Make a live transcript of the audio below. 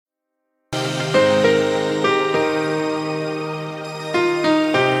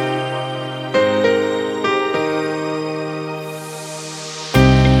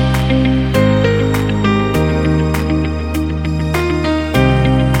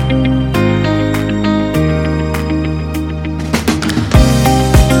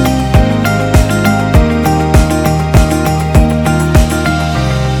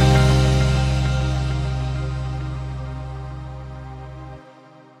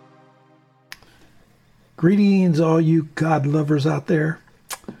Greetings, all you God lovers out there.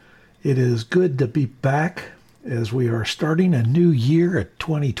 It is good to be back as we are starting a new year at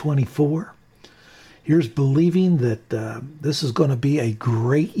 2024. Here's believing that this is going to be a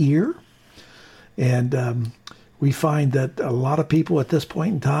great year. And we find that a lot of people at this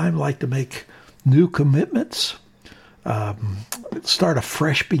point in time like to make new commitments, start a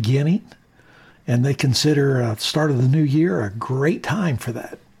fresh beginning, and they consider the start of the new year a great time for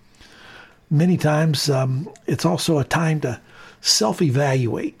that. Many times it's also a time to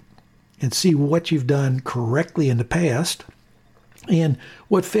self-evaluate and see what you've done correctly in the past and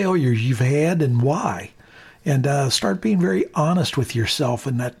what failures you've had and why. And start being very honest with yourself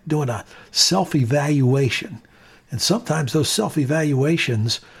and not doing a self-evaluation. And sometimes those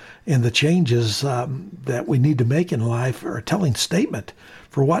self-evaluations and the changes that we need to make in life are a telling statement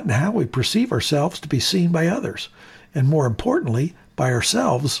for what and how we perceive ourselves to be seen by others. And more importantly, by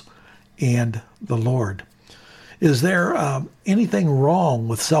ourselves and the Lord. Is there anything wrong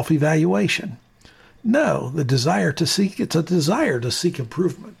with self-evaluation? No, it's a desire to seek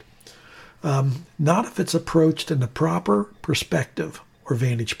improvement. Not if it's approached in the proper perspective or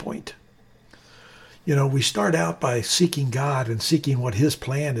vantage point. You know, we start out by seeking God and seeking what His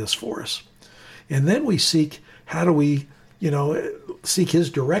plan is for us. And then we seek, how do we, seek His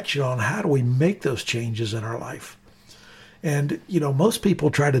direction on how do we make those changes in our life. And, most people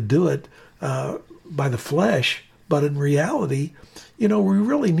try to do it by the flesh, but in reality, we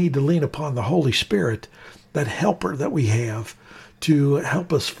really need to lean upon the Holy Spirit, that helper that we have to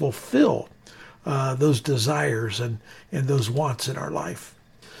help us fulfill those desires and those wants in our life.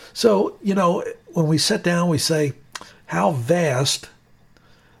 So, when we sit down, we say, how vast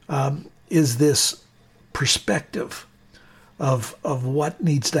is this perspective of what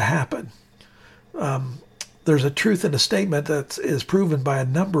needs to happen? There's a truth in a statement that is proven by a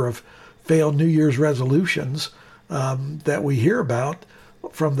number of failed New Year's resolutions that we hear about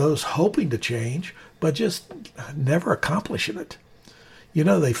from those hoping to change, but just never accomplishing it.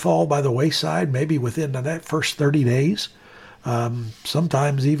 They fall by the wayside maybe within that first 30 days,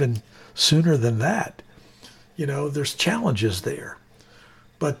 sometimes even sooner than that. There's challenges there.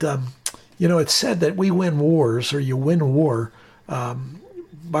 But, it's said that we win wars, or you win a war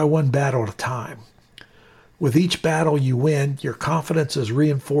by one battle at a time. With each battle you win, your confidence is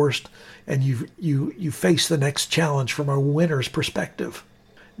reinforced, and you face the next challenge from a winner's perspective.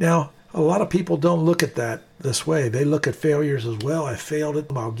 Now, a lot of people don't look at that this way. They look at failures as, well, I failed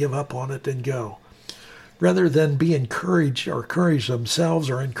it, I'll give up on it and go. Rather than be encouraged or encourage themselves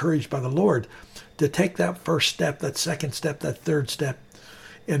or encouraged by the Lord to take that first step, that second step, that third step,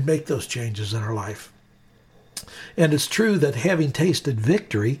 and make those changes in our life. And it's true that having tasted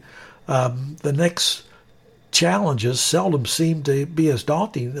victory, the next challenges seldom seem to be as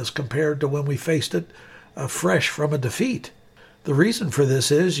daunting as compared to when we faced it fresh from a defeat. The reason for this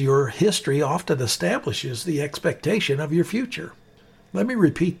is your history often establishes the expectation of your future. Let me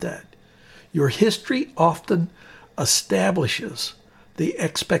repeat that. Your history often establishes the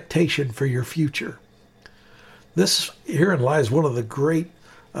expectation for your future. Herein lies one of the great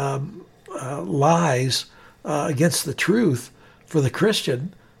lies against the truth for the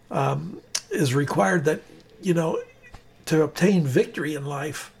Christian. Is required that, to obtain victory in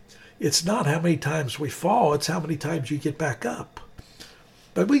life, it's not how many times we fall, it's how many times you get back up.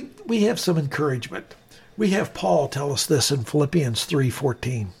 But we have some encouragement. We have Paul tell us this in Philippians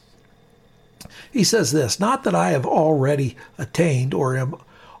 3:14. He says this, not that I have already attained or am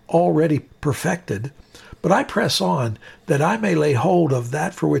already perfected, but I press on that I may lay hold of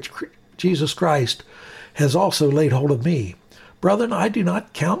that for which Jesus Christ has also laid hold of me. Brethren, I do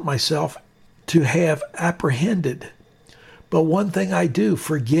not count myself to have apprehended, but one thing I do,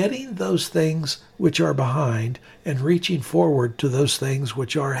 forgetting those things which are behind and reaching forward to those things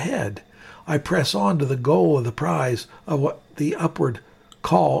which are ahead. I press on to the goal of the prize of what the upward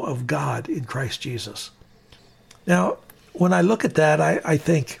call of God in Christ Jesus. Now, when I look at that, I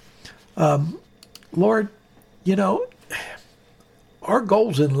think, Lord, our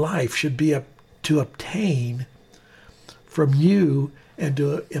goals in life should be to obtain from you and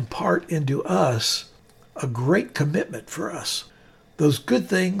to impart into us a great commitment for us. Those good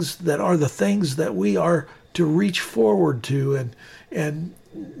things that are the things that we are to reach forward to and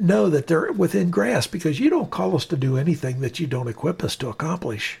know that they're within grasp, because you don't call us to do anything that you don't equip us to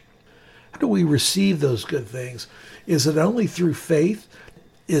accomplish. How do we receive those good things? Is it only through faith?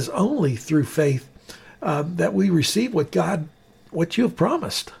 Is only through faith that we receive what you have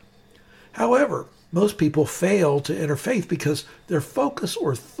promised. However, most people fail to enter faith because their focus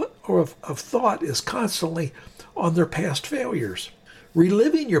of thought is constantly on their past failures.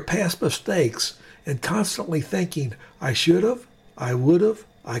 Reliving your past mistakes and constantly thinking, I should have, I would have,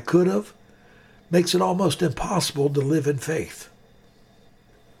 I could have, makes it almost impossible to live in faith.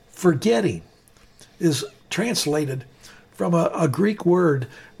 Forgetting is translated from a Greek word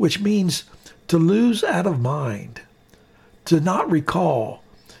which means to lose out of mind, to not recall,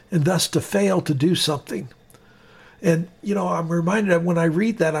 and thus to fail to do something. And, I'm reminded of when I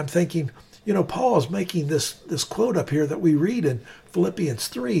read that, I'm thinking, Paul is making this quote up here that we read in Philippians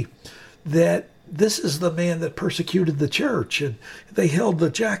 3, that this is the man that persecuted the church, and they held the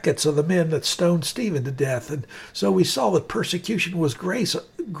jackets of the men that stoned Stephen to death. And so we saw that persecution was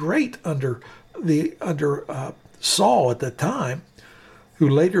great under Saul at the time, who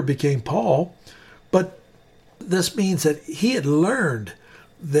later became Paul. But this means that he had learned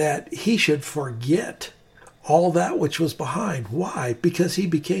that he should forget all that which was behind. Why? Because he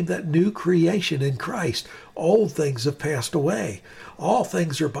became that new creation in Christ. Old things have passed away. All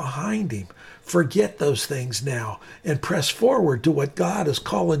things are behind him. Forget those things now and press forward to what God is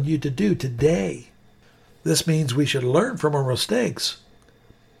calling you to do today. This means we should learn from our mistakes,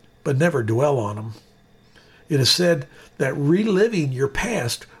 but never dwell on them. It is said that reliving your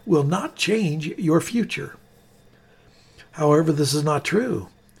past will not change your future. However, this is not true.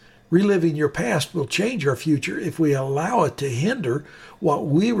 Reliving your past will change our future if we allow it to hinder what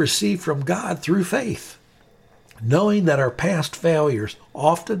we receive from God through faith. Knowing that our past failures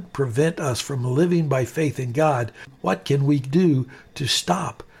often prevent us from living by faith in God, what can we do to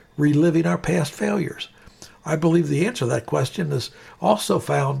stop reliving our past failures? I believe the answer to that question is also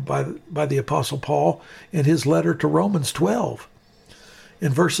found by the Apostle Paul in his letter to Romans 12.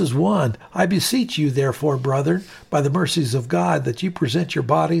 In verses 1, I beseech you, therefore, brethren, by the mercies of God, that you present your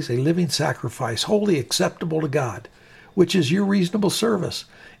bodies a living sacrifice, wholly acceptable to God, which is your reasonable service.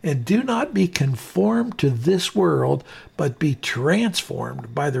 And do not be conformed to this world, but be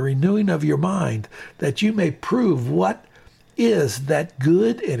transformed by the renewing of your mind, that you may prove what is that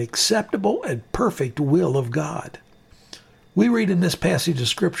good and acceptable and perfect will of God. We read in this passage of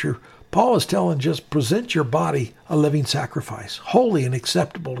Scripture, Paul is telling just present your body a living sacrifice, holy and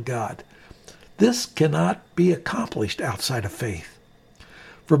acceptable to God. This cannot be accomplished outside of faith.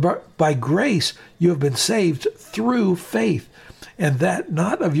 For by grace you have been saved through faith, and that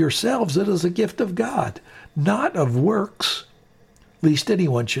not of yourselves, it is a gift of God, not of works, lest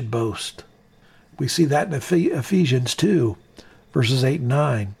anyone should boast. We see that in Ephesians 2, verses 8 and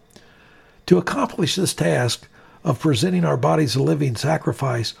 9. To accomplish this task of presenting our bodies a living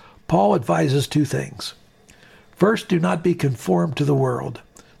sacrifice, Paul advises two things. First, do not be conformed to the world.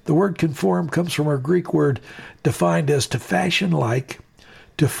 The word conform comes from our Greek word defined as to fashion like,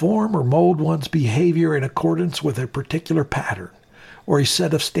 to form or mold one's behavior in accordance with a particular pattern or a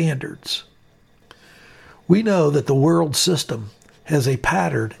set of standards. We know that the world system has a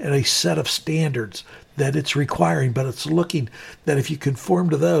pattern and a set of standards that it's requiring, but it's looking that if you conform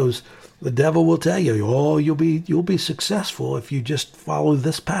to those, the devil will tell you, oh, you'll be successful if you just follow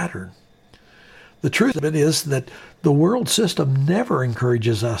this pattern. The truth of it is that the world system never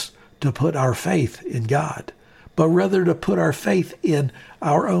encourages us to put our faith in God, but rather to put our faith in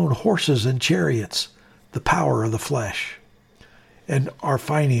our own horses and chariots, the power of the flesh, and our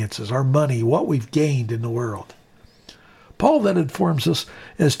finances, our money, what we've gained in the world. Paul then informs us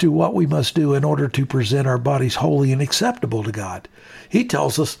as to what we must do in order to present our bodies holy and acceptable to God. He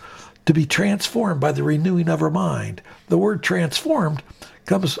tells us to be transformed by the renewing of our mind. The word transformed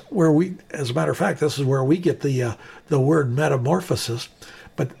comes where we, as a matter of fact, this is where we get the word metamorphosis.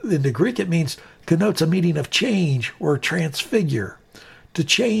 But in the Greek, it connotes a meaning of change or transfigure. To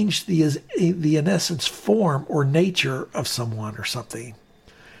change the in essence form or nature of someone or something.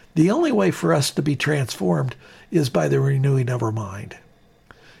 The only way for us to be transformed is by the renewing of our mind.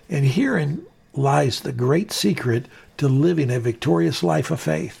 And herein lies the great secret to living a victorious life of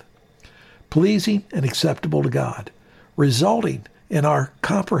faith, pleasing and acceptable to God, resulting in our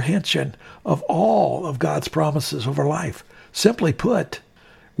comprehension of all of God's promises over life. Simply put,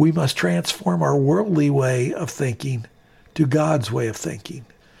 we must transform our worldly way of thinking to God's way of thinking.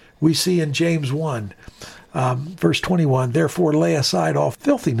 We see in James 1, verse 21, therefore lay aside all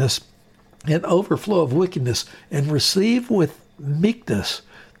filthiness and overflow of wickedness, and receive with meekness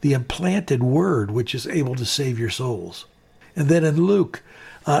the implanted word which is able to save your souls. And then in Luke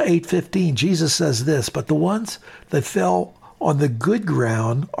 8:15, Jesus says this, but the ones that fell on the good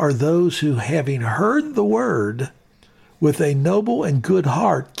ground are those who, having heard the word, with a noble and good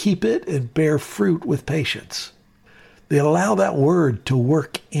heart, keep it and bear fruit with patience. They allow that word to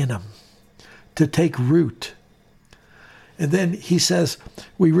work in them, to take root. And then he says,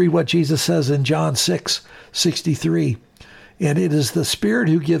 we read what Jesus says in John 6:63. And it is the Spirit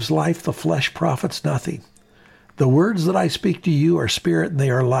who gives life, the flesh profits nothing. The words that I speak to you are spirit and they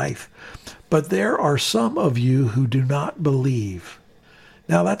are life. But there are some of you who do not believe.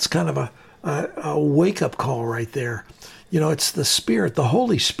 Now that's kind of a wake-up call right there. It's the Spirit, the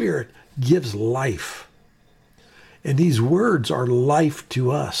Holy Spirit gives life. And these words are life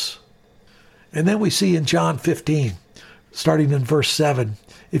to us. And then we see in John 15, starting in verse 7,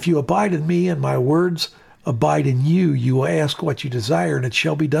 if you abide in me and my words abide in you, you will ask what you desire and it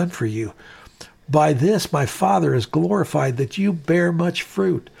shall be done for you. By this my Father is glorified, that you bear much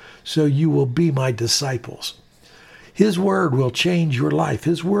fruit, so you will be my disciples. His word will change your life.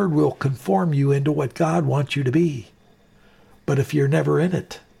 His word will conform you into what God wants you to be. But if you're never in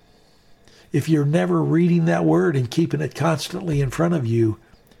it, if you're never reading that word and keeping it constantly in front of you,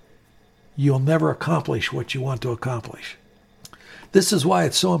 you'll never accomplish what you want to accomplish. This is why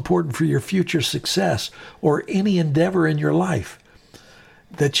it's so important for your future success or any endeavor in your life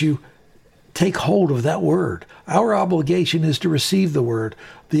that you take hold of that word. Our obligation is to receive the word.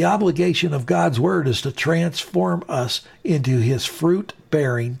 The obligation of God's word is to transform us into his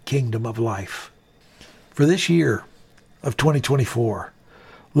fruit-bearing kingdom of life. For this year of 2024,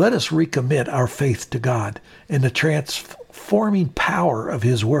 let us recommit our faith to God and the transforming power of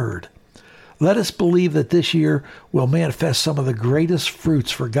his word. Let us believe that this year will manifest some of the greatest fruits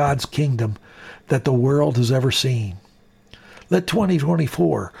for God's kingdom that the world has ever seen. Let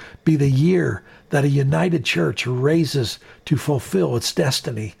 2024 be the year that a united church raises to fulfill its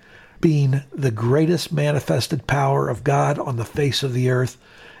destiny, being the greatest manifested power of God on the face of the earth,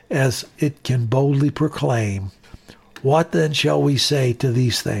 as it can boldly proclaim, "What then shall we say to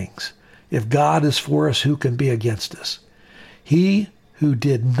these things? If God is for us, who can be against us? He who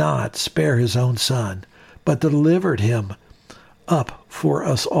did not spare his own son, but delivered him up for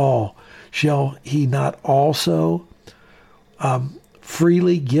us all, shall he not also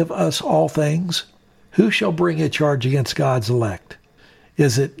freely give us all things? Who shall bring a charge against God's elect?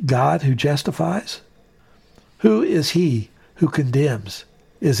 Is it God who justifies? Who is he who condemns?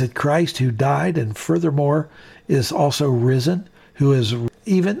 Is it Christ who died and furthermore is also risen, who is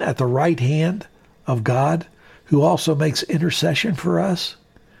even at the right hand of God, who also makes intercession for us?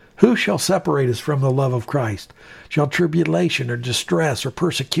 Who shall separate us from the love of Christ? Shall tribulation or distress or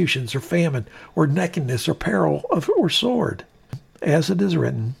persecutions or famine or nakedness or peril or sword? As it is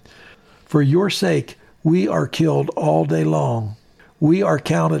written, for your sake we are killed all day long. We are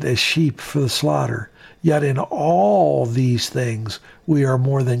counted as sheep for the slaughter. Yet in all these things we are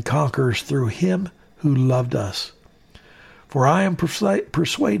more than conquerors through him who loved us. For I am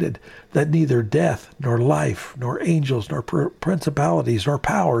persuaded that neither death, nor life, nor angels, nor principalities, nor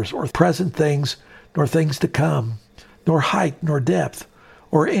powers, or present things, nor things to come, nor height, nor depth,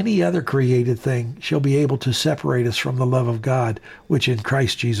 or any other created thing shall be able to separate us from the love of God, which in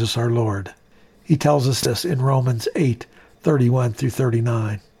Christ Jesus our Lord. He tells us this in Romans 8:31 through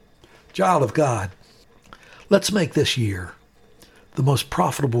 39. Child of God, let's make this year the most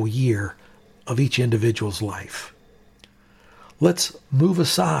profitable year of each individual's life. Let's move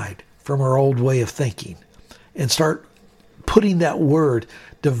aside from our old way of thinking and start putting that word,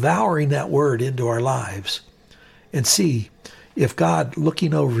 devouring that word into our lives, and see if God,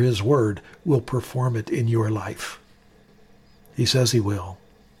 looking over his word, will perform it in your life. He says he will.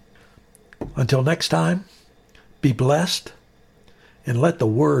 Until next time, be blessed and let the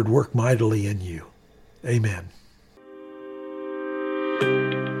word work mightily in you. Amen.